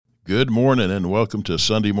Good morning and welcome to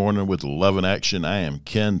Sunday Morning with Love in Action. I am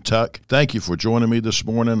Ken Tuck. Thank you for joining me this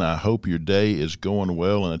morning. I hope your day is going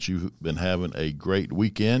well and that you've been having a great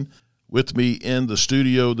weekend. With me in the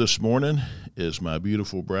studio this morning is my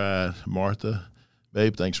beautiful bride, Martha.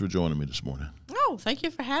 Babe, thanks for joining me this morning. Oh, thank you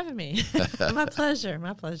for having me. My pleasure.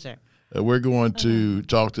 We're going to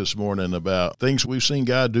talk this morning about things we've seen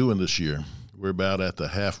God doing this year. We're about at the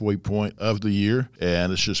halfway point of the year,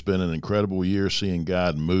 and it's just been an incredible year seeing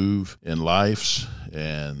God move in lives,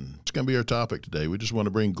 and it's going to be our topic today. We just want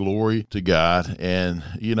to bring glory to God, and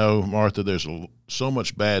you know, Martha, there's so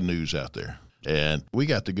much bad news out there, and we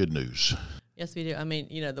got the good news. Yes, we do. I mean,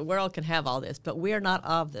 you know, the world can have all this, but we're not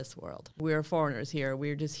of this world. We're foreigners here.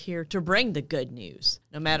 We're just here to bring the good news.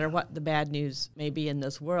 No matter what the bad news may be in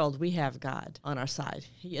this world, we have God on our side.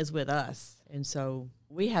 He is with us, and so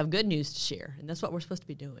we have good news to share, and that's what we're supposed to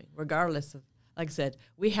be doing, regardless of, like I said,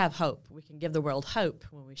 we have hope. We can give the world hope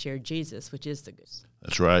when we share Jesus, which is the good.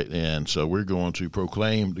 That's right, and so we're going to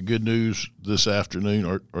proclaim the good news this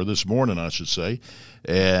afternoon, or this morning, I should say,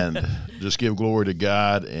 and just give glory to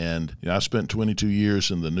God. And you know, I spent 22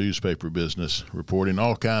 years in the newspaper business reporting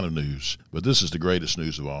all kind of news, but this is the greatest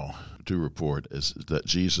news of all to report, is that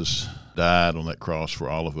Jesus died on that cross for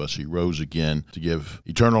all of us. He rose again to give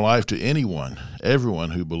eternal life to everyone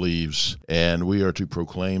who believes, and we are to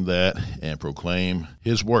proclaim that and proclaim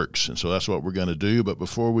his works. And so that's what we're going to do. But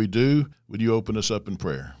before we do, would you open us up in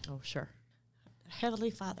prayer? Oh, sure. Heavenly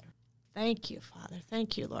Father, thank you, Father.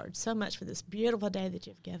 Thank you, Lord, so much for this beautiful day that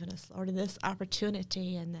you've given us, Lord, and this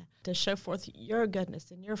opportunity and to show forth your goodness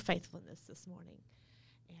and your faithfulness this morning.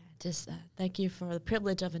 Just thank you for the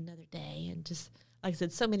privilege of another day, and just, like I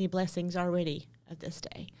said, so many blessings already of this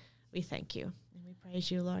day. We thank you, and we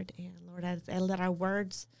praise you, Lord. And, Lord, I let our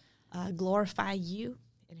words glorify you,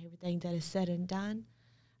 and everything that is said and done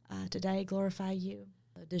today glorify you.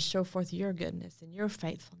 Just show forth your goodness and your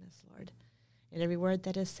faithfulness, Lord, in every word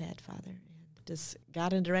that is said, Father. And just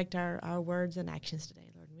guide and direct our words and actions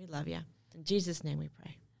today, Lord. And we love you. In Jesus' name we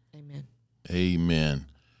pray. Amen. Amen.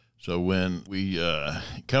 So when we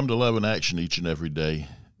come to Love in Action each and every day,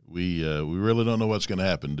 we really don't know what's going to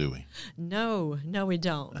happen, do we? No, we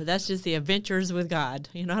don't. But that's just the adventures with God.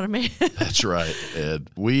 You know what I mean? That's right,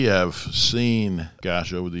 Ed. We have seen,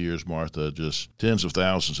 over the years, Martha, just tens of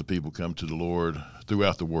thousands of people come to the Lord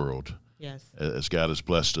throughout the world. Yes. As God has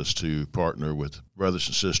blessed us to partner with brothers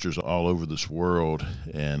and sisters all over this world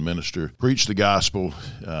and preach the gospel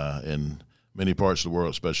in many parts of the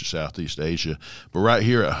world, especially Southeast Asia. But right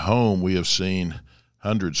here at home, we have seen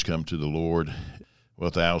hundreds come to the Lord, well,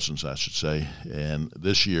 thousands, I should say. And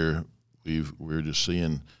this year, we're just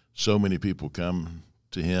seeing so many people come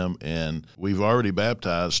to him, and we've already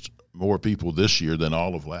baptized more people this year than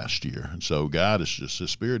all of last year. And so God is just,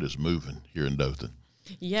 his Spirit is moving here in Dothan.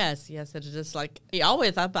 Yes, it's just like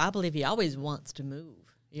I believe he always wants to move.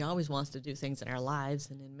 He always wants to do things in our lives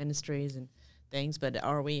and in ministries and things, but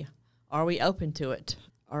are we open to it?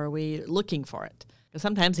 Are we looking for it? Because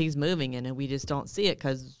sometimes he's moving and we just don't see it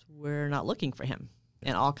because we're not looking for him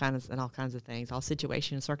in all kinds of things, all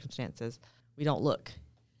situations and circumstances. We don't look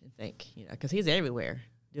and think, because he's everywhere,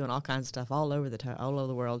 doing all kinds of stuff all over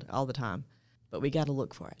the world, all the time. But we got to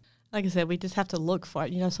look for it. Like I said, we just have to look for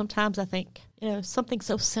it. Sometimes I think, something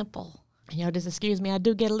so simple. Just excuse me, I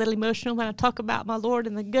do get a little emotional when I talk about my Lord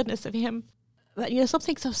and the goodness of him. But,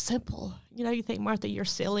 something so simple, you think, Martha, you're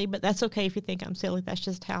silly, but that's okay if you think I'm silly. That's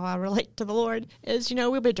just how I relate to the Lord is,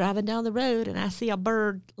 we'll be driving down the road and I see a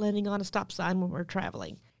bird landing on a stop sign when we're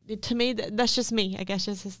traveling. To me, that's just me. I guess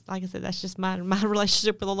just like I said, that's just my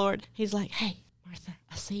relationship with the Lord. He's like, hey, Martha,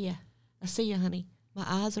 I see you, honey. My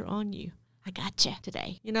eyes are on you. I got you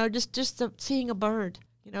today. Just seeing a bird,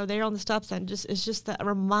 there on the stop sign, it's just a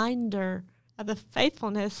reminder of the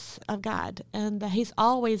faithfulness of God, and that he's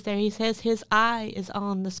always there. He says his eye is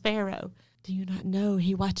on the sparrow. Do you not know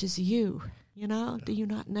he watches you? Do you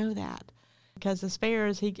not know that? Because the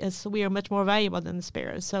sparrows, we are much more valuable than the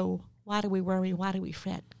sparrows. So why do we worry? Why do we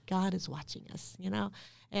fret? God is watching us,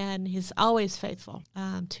 and he's always faithful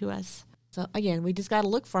to us. So again, we just got to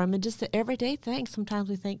look for him, and just the everyday things sometimes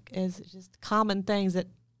we think is just common things that,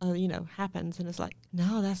 happens, and it's like,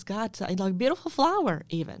 no, that's God. So, like a beautiful flower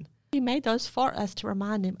even. He made those for us to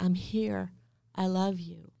remind him, I'm here, I love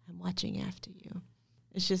you, I'm watching after you.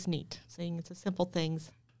 It's just neat seeing it's the simple things.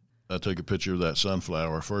 I took a picture of that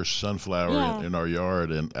first sunflower in our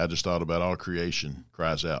yard, and I just thought about all creation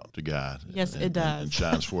cries out to God. Yes, it does. And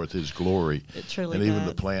shines forth his glory. It truly does. And even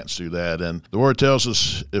the plants do that. And the Word tells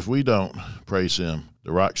us if we don't praise him,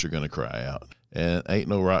 the rocks are going to cry out. And ain't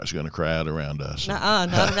no rocks going to cry out around us. Not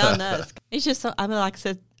around us. It's just, like I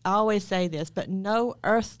said, I always say this, but no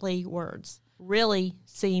earthly words really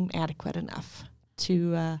seem adequate enough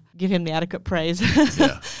to give him the adequate praise,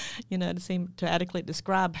 Yeah. to adequately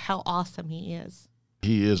describe how awesome he is.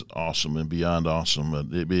 He is awesome and beyond awesome.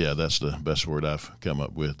 That's the best word I've come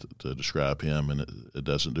up with to describe him, and it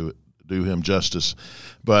doesn't do him justice.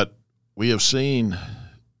 But we have seen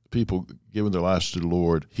people giving their lives to the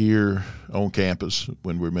Lord here on campus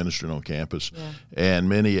when we're ministering on campus, and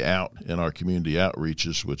many out in our community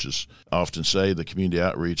outreaches, which is often say the community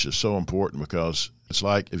outreach is so important because it's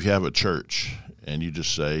like if you have a church and you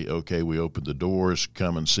just say, okay, we open the doors,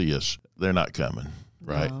 come and see us. They're not coming,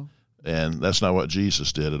 right? No. And that's not what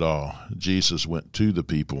Jesus did at all. Jesus went to the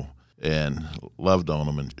people and loved on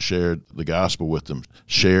them and shared the gospel with them,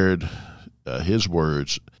 shared his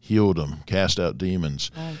words, healed them, cast out demons,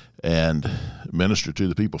 and ministered to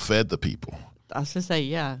the people, fed the people. I was going to say,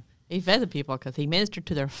 yeah, he fed the people because he ministered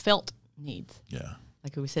to their felt needs. Yeah.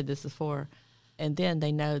 Like we said this before. And then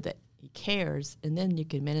they know that he cares, and then you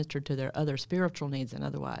can minister to their other spiritual needs and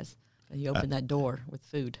otherwise. You open that door with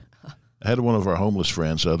food. I had one of our homeless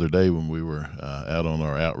friends the other day when we were out on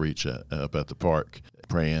our outreach up at the park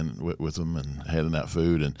praying with them and handing out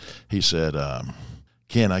food, and he said,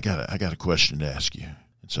 Ken, I got a question to ask you.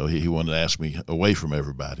 And so he wanted to ask me away from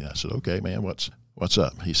everybody. I said, okay, man, what's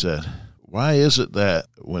up? He said, why is it that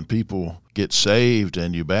when people get saved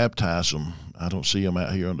and you baptize them, I don't see them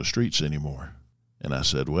out here on the streets anymore? And I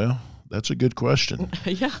said, well, that's a good question.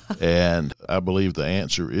 Yeah. And I believe the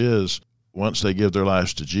answer is once they give their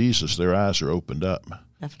lives to Jesus, their eyes are opened up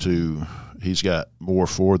to he's got more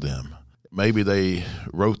for them. Maybe they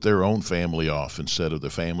wrote their own family off instead of the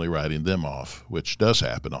family writing them off, which does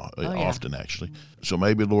happen often, actually. So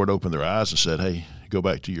maybe the Lord opened their eyes and said, hey, go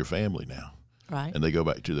back to your family now. Right. And they go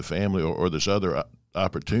back to the family, or there's other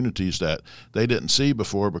opportunities that they didn't see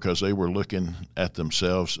before because they were looking at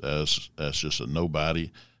themselves as just a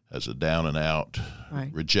nobody, as a down and out,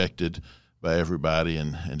 rejected by everybody,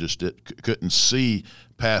 and just couldn't see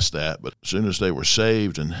past that. But as soon as they were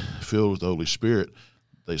saved and filled with the Holy Spirit,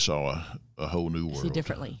 they saw a whole new world. See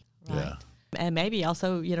differently. Right. Yeah. And maybe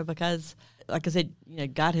also, because, like I said,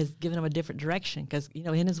 God has given them a different direction because,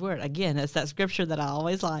 in his word, again, it's that scripture that I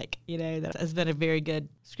always like, that has been a very good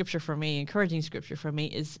scripture for me, encouraging scripture for me,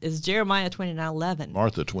 is Jeremiah 29:11.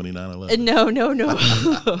 Martha 29:11.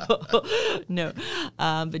 No.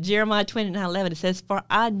 But Jeremiah 29:11, it says, for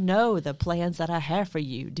I know the plans that I have for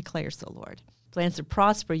you, declares the Lord. Plans to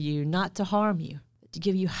prosper you, not to harm you, but to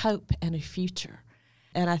give you hope and a future.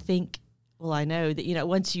 And I think, I know that,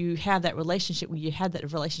 once you have that relationship, when you have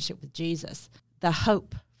that relationship with Jesus, the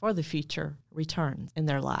hope for the future returns in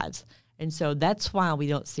their lives. And so that's why we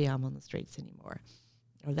don't see them on the streets anymore.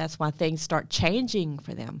 Or that's why things start changing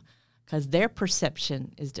for them, because their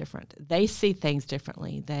perception is different. They see things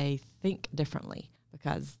differently. They think differently,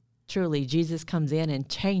 because truly Jesus comes in and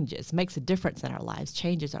changes, makes a difference in our lives,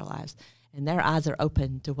 changes our lives. And their eyes are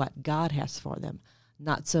open to what God has for them.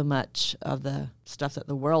 Not so much of the stuff that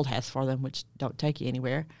the world has for them, which don't take you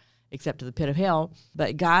anywhere except to the pit of hell.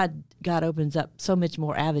 But God opens up so much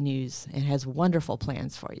more avenues and has wonderful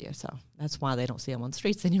plans for you. So that's why they don't see them on the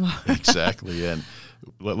streets anymore. Exactly. And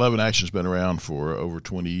Love in Action's been around for over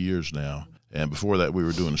 20 years now. And before that, we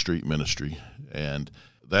were doing street ministry. And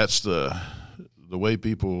that's the way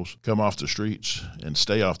people come off the streets and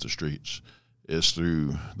stay off the streets, is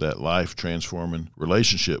through that life-transforming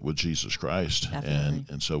relationship with Jesus Christ.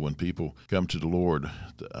 And so when people come to the Lord,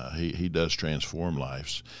 he does transform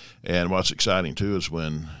lives. And what's exciting, too, is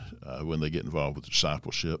when they get involved with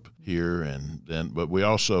discipleship here. But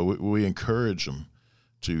we encourage them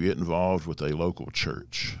to get involved with a local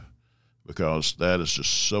church, because that is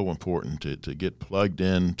just so important to get plugged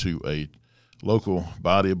into a local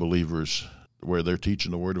body of believers where they're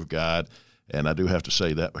teaching the Word of God. And I do have to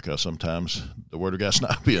say that because sometimes the Word of God's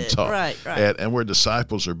not being taught. Right. And where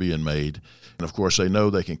disciples are being made. And, of course, they know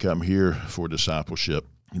they can come here for discipleship.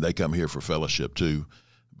 They come here for fellowship, too.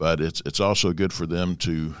 But it's also good for them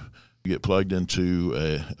to get plugged into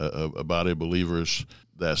a body of believers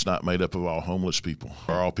that's not made up of all homeless people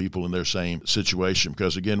or all people in their same situation.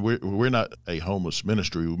 Because, again, we're not a homeless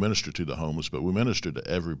ministry. We minister to the homeless, but we minister to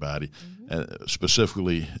everybody, and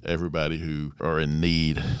specifically everybody who are in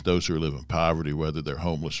need, those who live in poverty, whether they're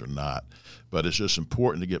homeless or not. But it's just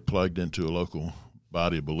important to get plugged into a local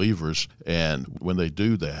body of believers, and when they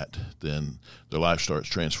do that, then their life starts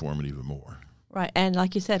transforming even more. Right. And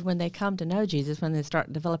like you said, when they come to know Jesus, when they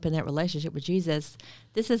start developing that relationship with Jesus,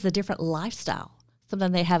 this is a different lifestyle,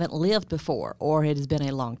 something they haven't lived before, or it has been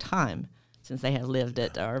a long time since they have lived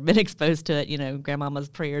it or been exposed to it, grandmama's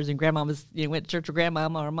prayers and grandmama's, went to church with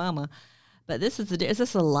grandmama or mama. But this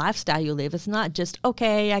is a lifestyle you live. It's not just,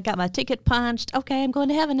 okay, I got my ticket punched. Okay, I'm going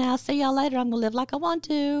to heaven now. See y'all later. I'm going to live like I want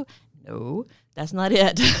to. No, that's not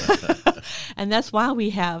it. And that's why we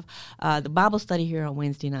have the Bible study here on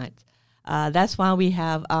Wednesday nights. That's why we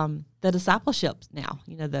have the discipleship now,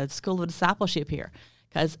 the School of Discipleship here.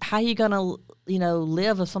 Because how are you going to,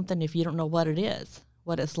 live of something if you don't know what it is,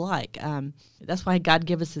 what it's like? That's why God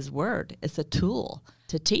gave us his word. It's a tool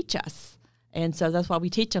to teach us. And so that's why we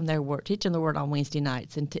teach them the word on Wednesday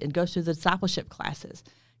nights and go through the discipleship classes.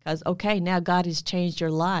 Because, okay, now God has changed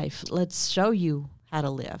your life. Let's show you how to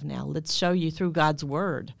live now. Let's show you through God's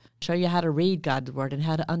word, show you how to read God's word and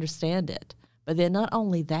how to understand it. But then not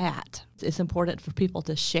only that, it's important for people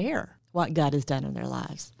to share what God has done in their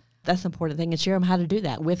lives. That's an important thing, and share them how to do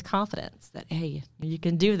that with confidence that, hey, you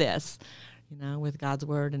can do this, with God's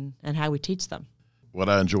word and how we teach them. What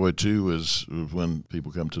I enjoy, too, is when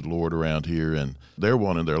people come to the Lord around here and they're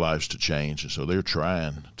wanting their lives to change, and so they're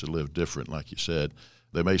trying to live different, like you said.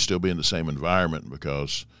 They may still be in the same environment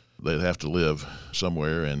because they have to live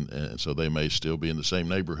somewhere, and so they may still be in the same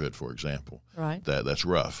neighborhood, for example. Right. That's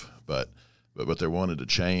rough, but they're wanting to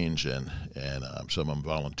change, and some of them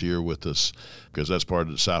volunteer with us because that's part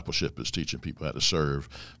of discipleship, is teaching people how to serve.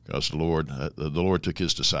 Because the Lord took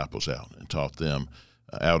his disciples out and taught them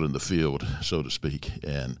out in the field, so to speak.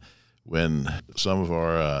 And when some of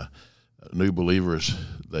our new believers,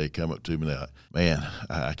 they come up to me and they're like, man,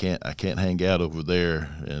 I can't hang out over there,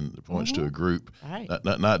 and it points to a group, right.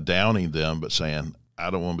 not downing them, but saying, I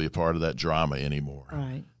don't want to be a part of that drama anymore.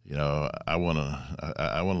 Right. I want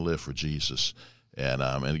to live for Jesus. And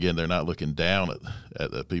again, they're not looking down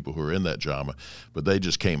at the people who are in that drama, but they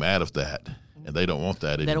just came out of that, and they don't want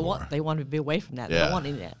that anymore. They want to be away from that. They don't want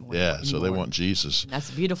any of that anymore. So they want Jesus. And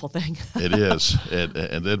that's a beautiful thing. It is.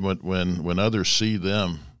 And then when others see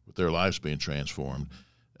them with their lives being transformed,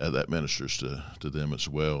 that ministers to them as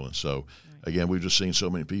well. And so, again, we've just seen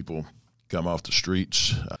so many people come off the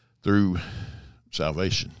streets through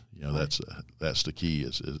salvation. That's the key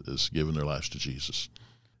is giving their lives to Jesus.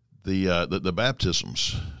 The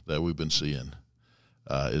baptisms that we've been seeing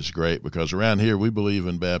is great, because around here we believe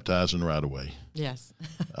in baptizing right away. Yes.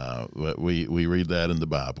 We read that in the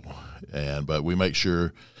Bible, but we make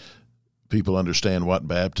sure people understand what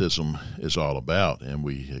baptism is all about, and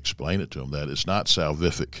we explain it to them that it's not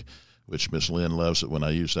salvific, which Miss Lynn loves it when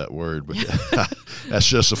I use that word, but that's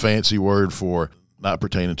just a fancy word for not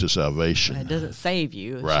pertaining to salvation. It doesn't save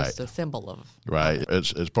you. It's just a symbol of. Right.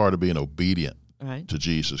 It's part of being obedient to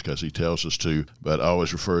Jesus, because he tells us to, but I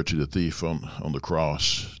always refer to the thief on the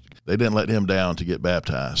cross. They didn't let him down to get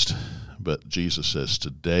baptized, but Jesus says,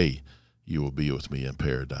 today you will be with me in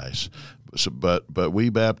paradise. So, but we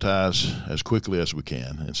baptize as quickly as we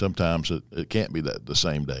can, and sometimes it can't be the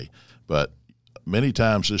same day. But many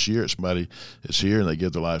times this year, somebody is here and they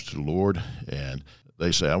give their lives to the Lord, and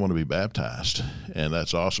they say, I want to be baptized. And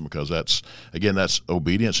that's awesome, because that's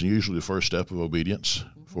obedience, and usually the first step of obedience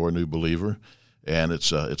for a new believer. And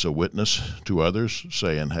it's a witness to others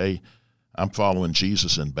saying, hey, I'm following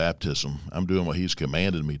Jesus in baptism. I'm doing what he's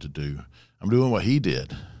commanded me to do. I'm doing what he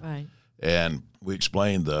did. Right. And we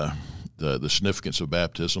explained the significance of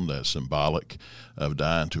baptism, that's symbolic of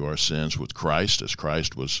dying to our sins with Christ, as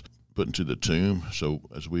Christ was put into the tomb. So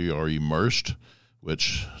as we are immersed,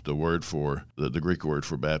 which the Greek word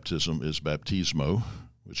for baptism is baptismo,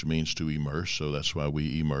 which means to immerse. So that's why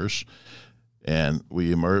we immerse. And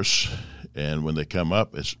we immerse, and when they come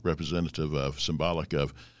up, it's symbolic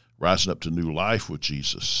of rising up to new life with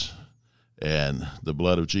Jesus. And the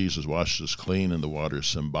blood of Jesus washes us clean, and the water is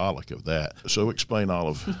symbolic of that. So explain all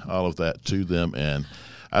of that to them, and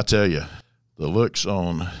I tell you, the looks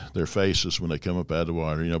on their faces when they come up out of the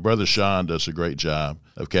water. Brother Sean does a great job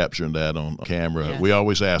of capturing that on camera. Yes. We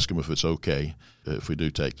always ask him if it's okay if we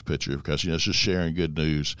do take the picture, because it's just sharing good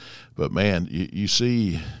news. But man, you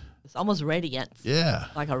see, it's almost radiance. Yeah,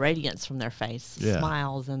 like a radiance from their face. Yeah.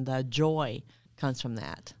 Smiles, and the joy comes from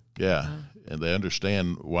that. Yeah, and they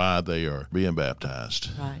understand why they are being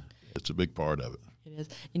baptized. Right. It's a big part of it. It is.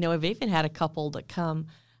 We've even had a couple that come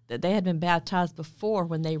that they had been baptized before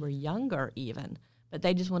when they were younger even, but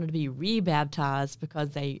they just wanted to be rebaptized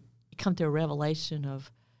because they come to a revelation of,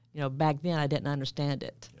 back then I didn't understand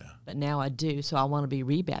it, but now I do, so I want to be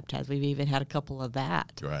rebaptized. We've even had a couple of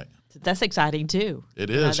that. Right. So that's exciting too. It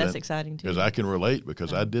is. That's exciting too. Because I can relate,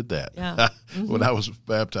 because I did that. Yeah. When I was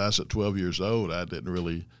baptized at 12 years old, I didn't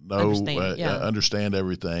really understand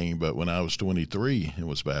everything, but when I was 23 and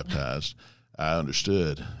was baptized, I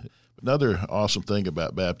understood. Another awesome thing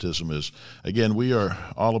about baptism is, again, we are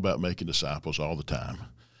all about making disciples all the time.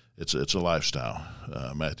 It's a lifestyle.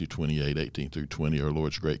 Matthew 28:18 through 20, our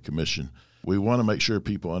Lord's Great Commission. we want to make sure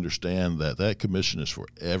people understand that that commission is for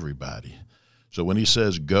everybody. So when he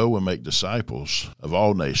says, go and make disciples of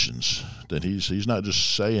all nations, then he's not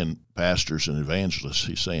just saying pastors and evangelists.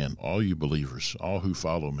 He's saying all you believers, all who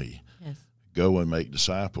follow me, Yes. go and make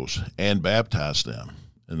disciples and baptize them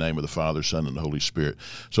in the name of the Father, Son, and the Holy Spirit.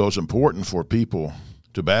 So it's important for people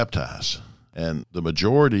to baptize. And the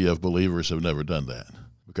majority of believers have never done that,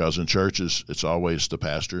 because in churches, it's always the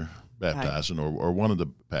pastor baptizing, or one of the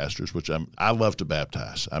pastors, which I love to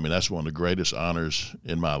baptize. I mean, that's one of the greatest honors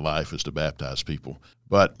in my life, is to baptize people.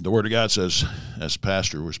 But the Word of God says, as a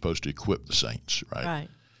pastor, we're supposed to equip the saints, right? Right.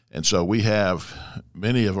 And so we have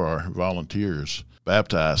many of our volunteers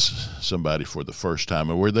baptize somebody for the first time,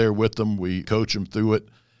 and we're there with them. We coach them through it,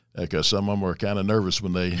 because some of them are kind of nervous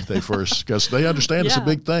when they first, because they understand it's a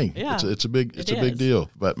big thing. Yeah. It's a big deal.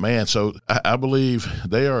 But man, so I believe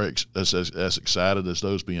they are as excited as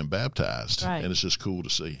those being baptized, Right. and it's just cool to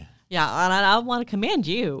see. Yeah, and I want to commend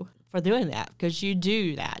you for doing that, because you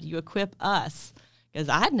do that. You equip us, because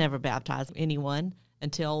I had never baptized anyone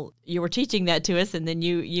until you were teaching that to us, and then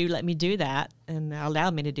you let me do that and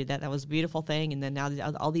allowed me to do that. That was a beautiful thing. And then now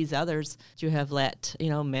all these others you have let,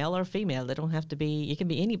 male or female, they don't have to be, it can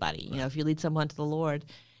be anybody, if you lead someone to the Lord.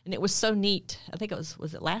 And it was so neat. I think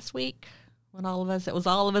was it last week when it was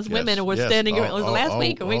all of us women who were standing, it was last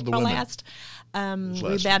week or week before last.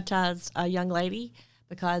 We baptized a young lady,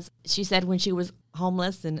 because she said when she was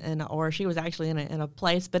homeless or she was actually in a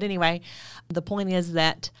place. But anyway, the point is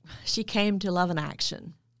that she came to Love in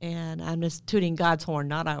Action. And I'm just tooting God's horn,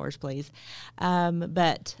 not ours, please. When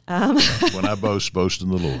I boast in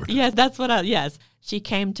the Lord. Yes, yes. She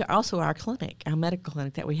came to also our clinic, our medical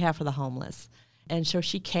clinic that we have for the homeless. And so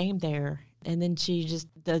she came there, and then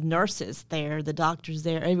the nurses there, the doctors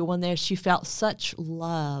there, everyone there, she felt such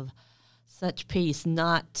love, such peace,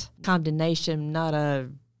 not condemnation,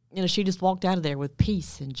 she just walked out of there with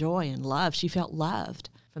peace and joy and love. She felt loved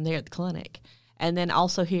from there at the clinic. And then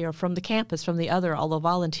also here from the campus, from all the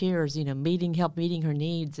volunteers, help meeting her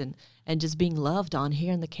needs and just being loved on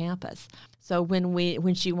here in the campus. So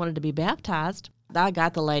when she wanted to be baptized, I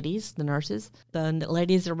got the ladies, the nurses, the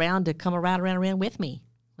ladies around to come around with me.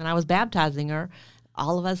 When I was baptizing her,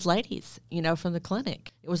 all of us ladies, from the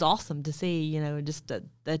clinic. It was awesome to see, just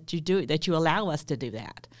that you do it, that you allow us to do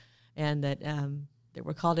that, and that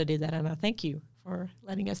we're called to do that. And I thank you for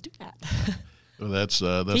letting us do that. Well, that's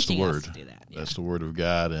the word. To do that, yeah. That's the word of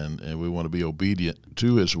God, and we want to be obedient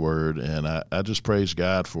to His word. And I just praise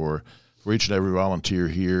God for each and every volunteer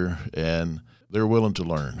here, and they're willing to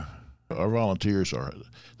learn. Our volunteers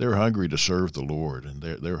they're hungry to serve the Lord, and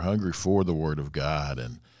they're hungry for the Word of God.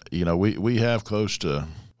 And we have close to,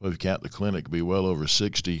 if you count the clinic, be well over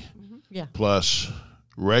 60 plus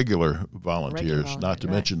regular volunteers, not to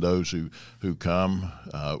mention those who come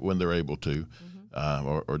when they're able to,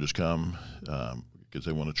 or just come because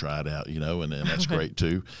they want to try it out, and that's great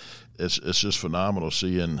too. It's just phenomenal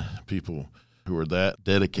seeing people who are that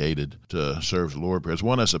dedicated to serve the Lord. Because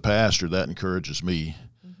one, as a pastor, that encourages me,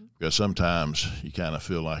 because sometimes you kind of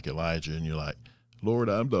feel like Elijah, and you're like, Lord,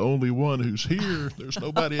 I'm the only one who's here. There's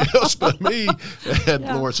nobody else but me. And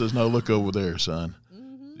the Lord says, no, look over there, son.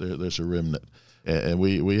 There's a remnant. And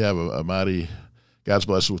we have a mighty, God's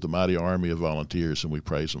blessed us with a mighty army of volunteers, and we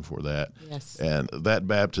praise Him for that. Yes. And that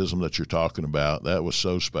baptism that you're talking about, that was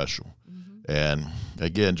so special. And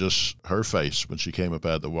again, just her face when she came up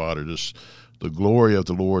out of the water, just the glory of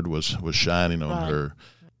the Lord was shining on her.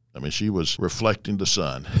 I mean, she was reflecting the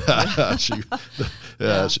sun.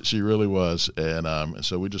 She really was. And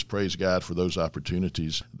so we just praise God for those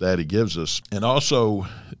opportunities that He gives us. And also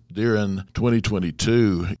during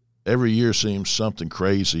 2022, every year seems something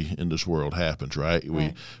crazy in this world happens, right?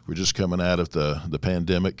 We're just coming out of the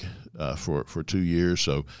pandemic for 2 years.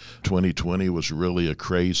 So 2020 was really a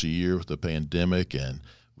crazy year with the pandemic, and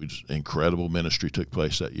incredible ministry took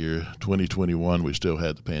place that year. 2021, we still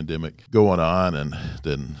had the pandemic going on, and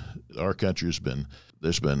then our country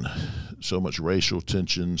there's been so much racial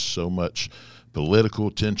tension, so much political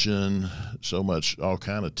tension, so much all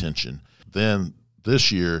kind of tension. Then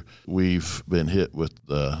this year, we've been hit with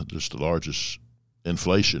just the largest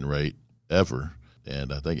inflation rate ever,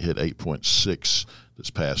 and I think it hit 8.6 this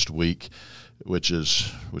past week, which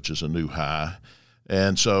is a new high.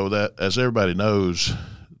 And so that, as everybody knows,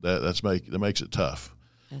 that makes it tough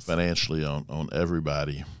financially on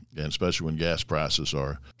everybody, and especially when gas prices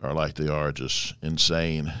are like they are, just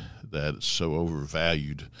insane, that it's so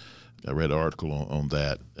overvalued. I read an article on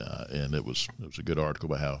that, and it was a good article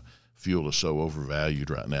about how fuel is so overvalued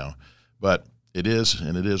right now. But it is,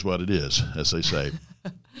 and it is what it is, as they say.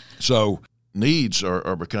 So needs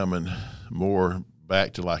are becoming more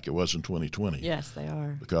back to like it was in 2020. Yes, they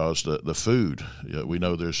are. Because the food, we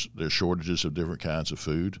know there's shortages of different kinds of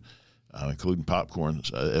food, including popcorn.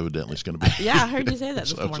 Evidently, it's going to be. Yeah, I heard you say that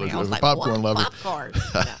this morning. So I was like, popcorn what? lover. Popcorn.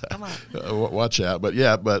 Yeah, come on. Watch out.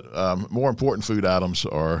 But more important food items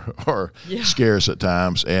are Yeah. scarce at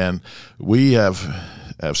times, and we have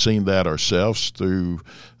seen that ourselves through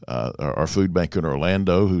our food bank in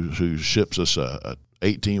Orlando, who ships us a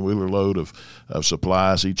 18-wheeler load of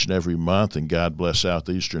supplies each and every month, and God bless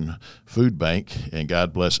Southeastern Food Bank, and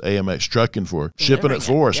God bless AMX Trucking for shipping it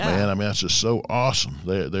for us, yeah. man. I mean, that's just so awesome.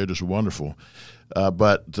 They're just wonderful.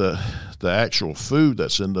 But the actual food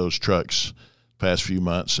that's in those trucks past few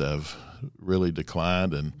months have really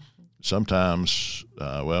declined, and sometimes,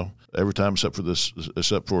 every time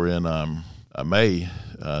except for in May,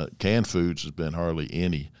 canned foods has been hardly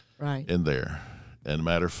any in there. And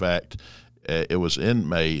matter of fact, it was in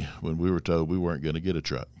May when we were told we weren't going to get a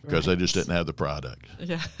truck because they just didn't have the product.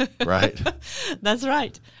 Yeah. Right? That's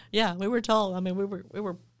right. Yeah, we were told. I mean, we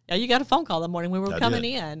were. Yeah, you got a phone call that morning. We were coming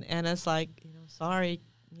in, and it's like, sorry,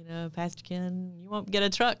 Pastor Ken, you won't get a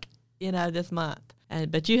truck, this month.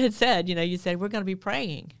 But you had said, you said we're going to be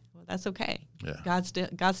praying. Well, that's okay. Yeah.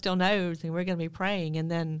 God still knows, and we're going to be praying. And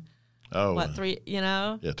then, 3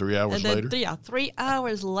 hours later? 3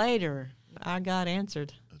 hours later, our God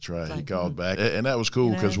answered. That's right. He called back. And that was cool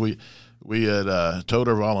because we had told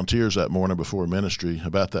our volunteers that morning before ministry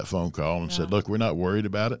about that phone call and said, look, we're not worried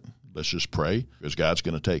about it. Let's just pray because God's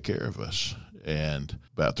going to take care of us. And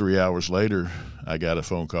about 3 hours later, I got a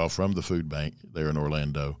phone call from the food bank there in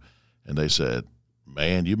Orlando, and they said,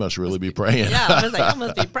 man, you must really be praying. Yeah, I was like, I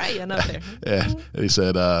must be praying up there. Yeah, he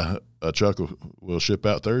said, a truck will ship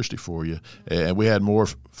out Thursday for you. And we had more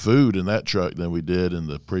food in that truck than we did in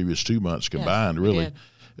the previous 2 months combined, yes, really.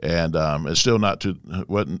 And it's still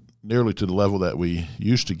wasn't nearly to the level that we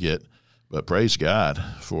used to get, but praise God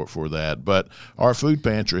for that. But our food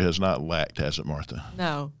pantry has not lacked, has it, Martha?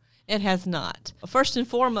 No, it has not. First and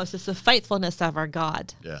foremost, it's the faithfulness of our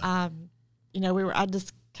God. Yeah. I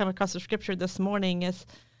just come across the scripture this morning as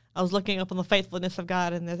I was looking up on the faithfulness of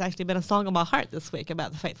God, and there's actually been a song in my heart this week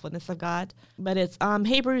about the faithfulness of God. But it's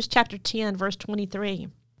Hebrews chapter 10, verse 23.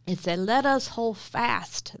 It said, let us hold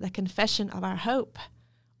fast the confession of our hope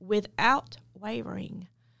without wavering,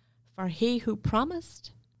 for he who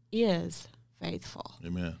promised is faithful.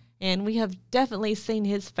 Amen. And we have definitely seen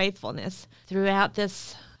his faithfulness throughout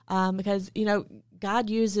this because, God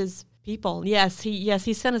uses people. Yes,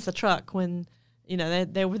 he sent us a truck when,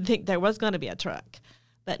 they would think there was going to be a truck.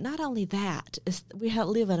 But not only that, we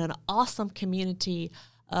live in an awesome community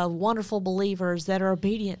of wonderful believers that are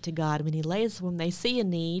obedient to God when they see a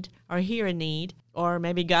need or hear a need, or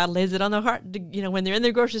maybe God lays it on their heart, when they're in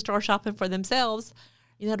the grocery store shopping for themselves,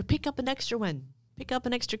 to pick up an extra one, pick up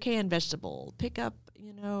an extra canned vegetable, pick up,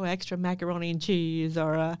 extra macaroni and cheese,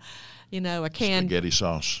 or a canned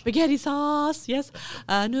spaghetti sauce, yes,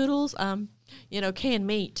 noodles, canned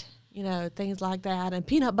meat, things like that, and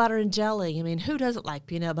peanut butter and jelly. I mean, who doesn't like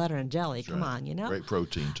peanut butter and jelly? Come on, Great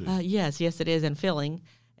protein too. Yes, it is, and filling,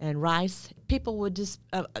 and rice. People would just,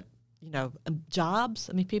 jobs.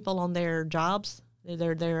 I mean, people on their jobs,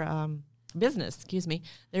 their business,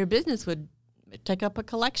 their business would take up a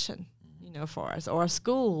collection, for us, or a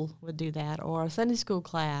school would do that, or a Sunday school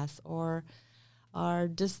class, or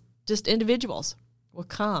just individuals will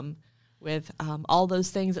come with all those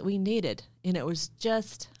things that we needed, and it was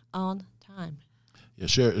just on time. Yeah,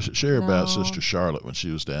 share about Sister Charlotte when she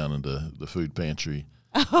was down in the food pantry.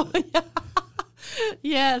 Oh, yeah.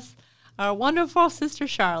 Yes, our wonderful Sister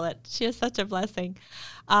Charlotte. She is such a blessing.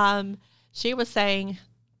 She was saying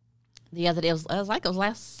the other day, it was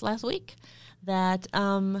last week, that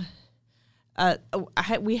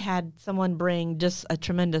we had someone bring just a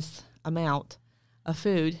tremendous amount of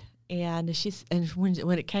food, and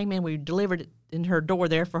when it came in, we delivered it in her door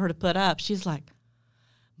there for her to put up. She's like,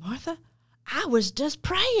 Martha, I was just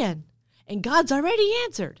praying, and God's already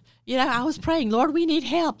answered. I was praying, Lord, we need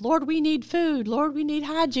help. Lord, we need food. Lord, we need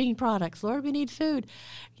hygiene products. Lord, we need food.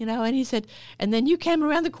 And he said, and then you came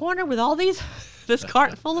around the corner with all this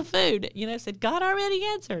cart full of food. Said, God already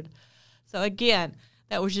answered. So again,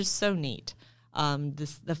 that was just so neat.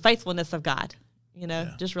 The faithfulness of God,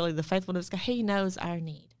 just really the faithfulness of God. He knows our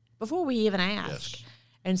need before we even ask. Yes.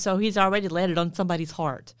 And so he's already laid it on somebody's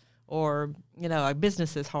heart, or, a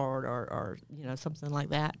business's heart, or something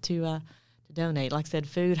like that to donate. Like I said,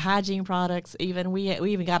 food, hygiene products, even we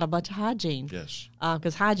even got a bunch of hygiene. Yes.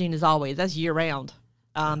 Because hygiene is that's year round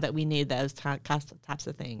that we need those types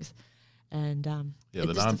of things. And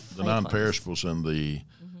the non-perishables and the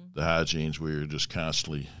hygienes, we're just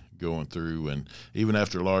constantly going through, and even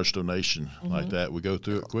after a large donation like that, we go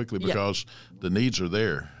through it quickly because the needs are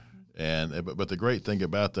there. And but the great thing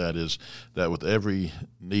about that is that with every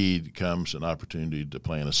need comes an opportunity to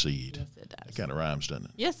plant a seed. Yes, it does. That kind of rhymes, doesn't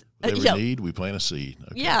it? Yes. With every need, we plant a seed.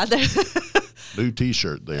 Okay. Yeah. New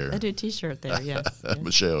T-shirt there. I do T-shirt there. Yes. Yes.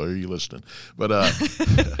 Michelle, are you listening? But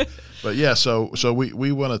but yeah, so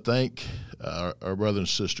we want to thank our brothers and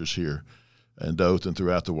sisters here in Dothan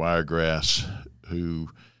throughout the Wiregrass who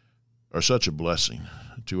are such a blessing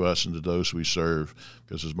to us and to those we serve.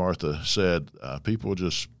 Because as Martha said, people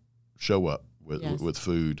just show up with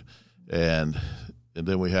food, and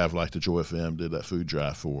then we have like the Joy FM did that food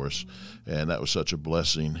drive for us, and that was such a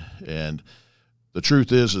blessing. And the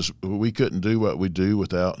truth is we couldn't do what we do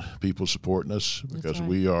without people supporting us, because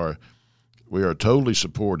we are totally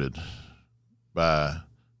supported by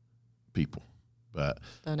people, by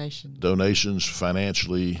donations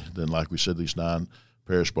financially. Then, like we said, these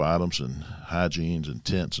non-perishable items and hygienes and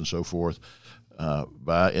tents and so forth.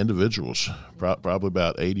 By individuals. Probably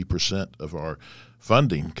about 80% of our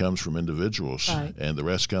funding comes from individuals, right, and the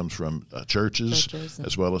rest comes from churches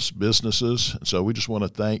as well as businesses. And so we just want to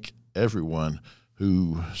thank everyone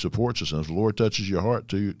who supports us. And if the Lord touches your heart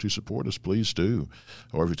to support us, please do.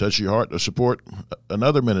 Or if He touches your heart to support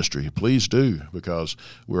another ministry, please do, because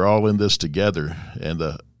we're all in this together, and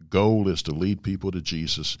the goal is to lead people to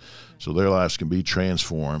Jesus so their lives can be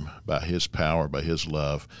transformed by His power, by His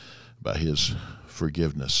love, by His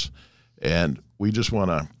forgiveness. And we just want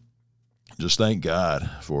to just thank God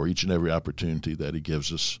for each and every opportunity that He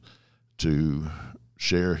gives us to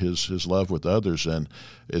share His love with others. And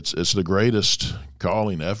it's the greatest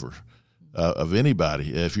calling ever of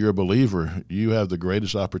anybody. If you're a believer, you have the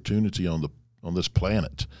greatest opportunity on this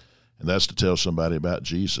planet, and that's to tell somebody about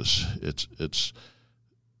Jesus. It's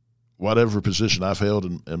whatever position I've held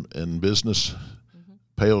in business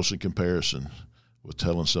pales in comparison with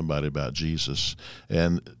telling somebody about Jesus.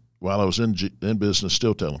 And while I was in business,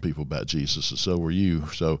 still telling people about Jesus, and so were you.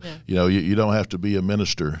 So, you don't have to be a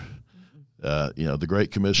minister. The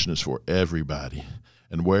Great Commission is for everybody.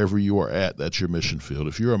 And wherever you are at, that's your mission field.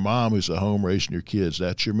 If you're a mom who's at home raising your kids,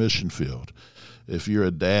 that's your mission field. If you're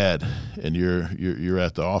a dad and you're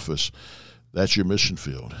at the office, that's your mission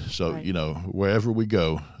field. So, right, wherever we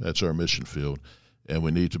go, that's our mission field. And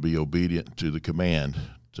we need to be obedient to the command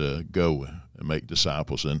to go and make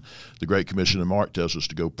disciples. And the Great Commission in Mark tells us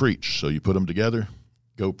to go preach. So you put them together,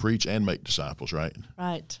 go preach and make disciples, right?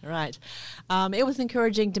 Right. It was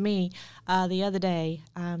encouraging to me the other day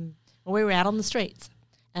when we were out on the streets,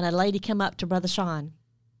 and a lady came up to Brother Sean,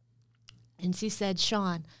 and she said,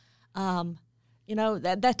 Sean,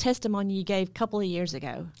 that testimony you gave a couple of years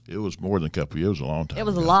ago. It was more than a couple of years. It was a long time ago. It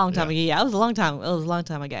was a long time ago. Yeah, it was a long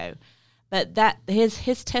time ago. But that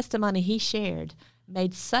his testimony he shared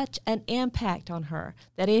made such an impact on her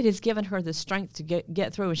that it has given her the strength to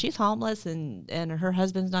get through. And she's homeless, and her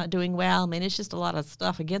husband's not doing well. I mean, it's just a lot of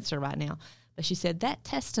stuff against her right now. But she said that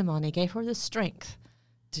testimony gave her the strength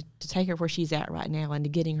to take her where she's at right now, and to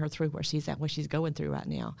getting her through where she's at, what she's going through right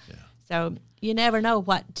now. Yeah. So you never know.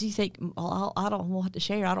 What do you think? I don't know what to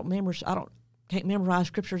share. Can't memorize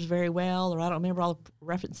scriptures very well, or I don't remember all the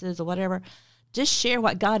references or whatever. Just share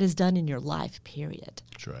what God has done in your life, period.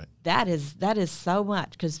 That's right. That is so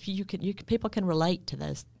much, because people can relate to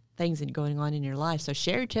those things that are going on in your life. So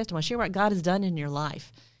share your testimony. Share what God has done in your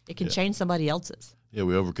life. It can change somebody else's. Yeah,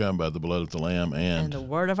 we overcome by the blood of the Lamb and the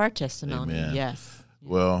word of our testimony. Amen. Yes.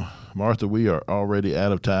 Well, Martha, we are already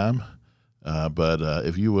out of time, but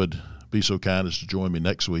if you would be so kind as to join me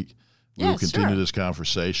next week, we will continue this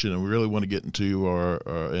conversation, and we really want to get into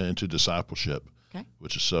into discipleship. Okay.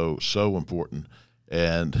 Which is so important,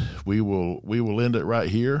 and we will end it right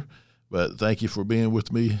here. But thank you for being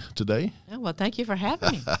with me today. Oh, well, thank you for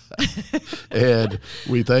having me. And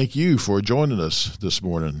we thank you for joining us this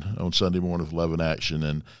morning on Sunday Morning with Love in Action.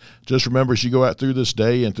 And just remember, as you go out through this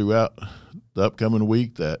day and throughout the upcoming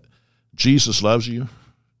week, that Jesus loves you,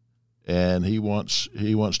 and He wants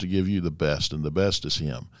to give you the best, and the best is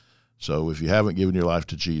Him. So if you haven't given your life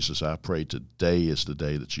to Jesus, I pray today is the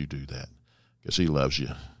day that you do that, because He loves you,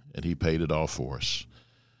 and He paid it all for us.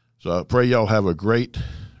 So I pray y'all have a great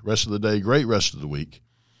rest of the day, great rest of the week,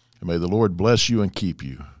 and may the Lord bless you and keep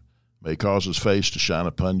you. May He cause His face to shine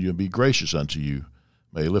upon you and be gracious unto you.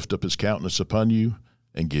 May He lift up His countenance upon you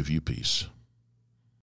and give you peace.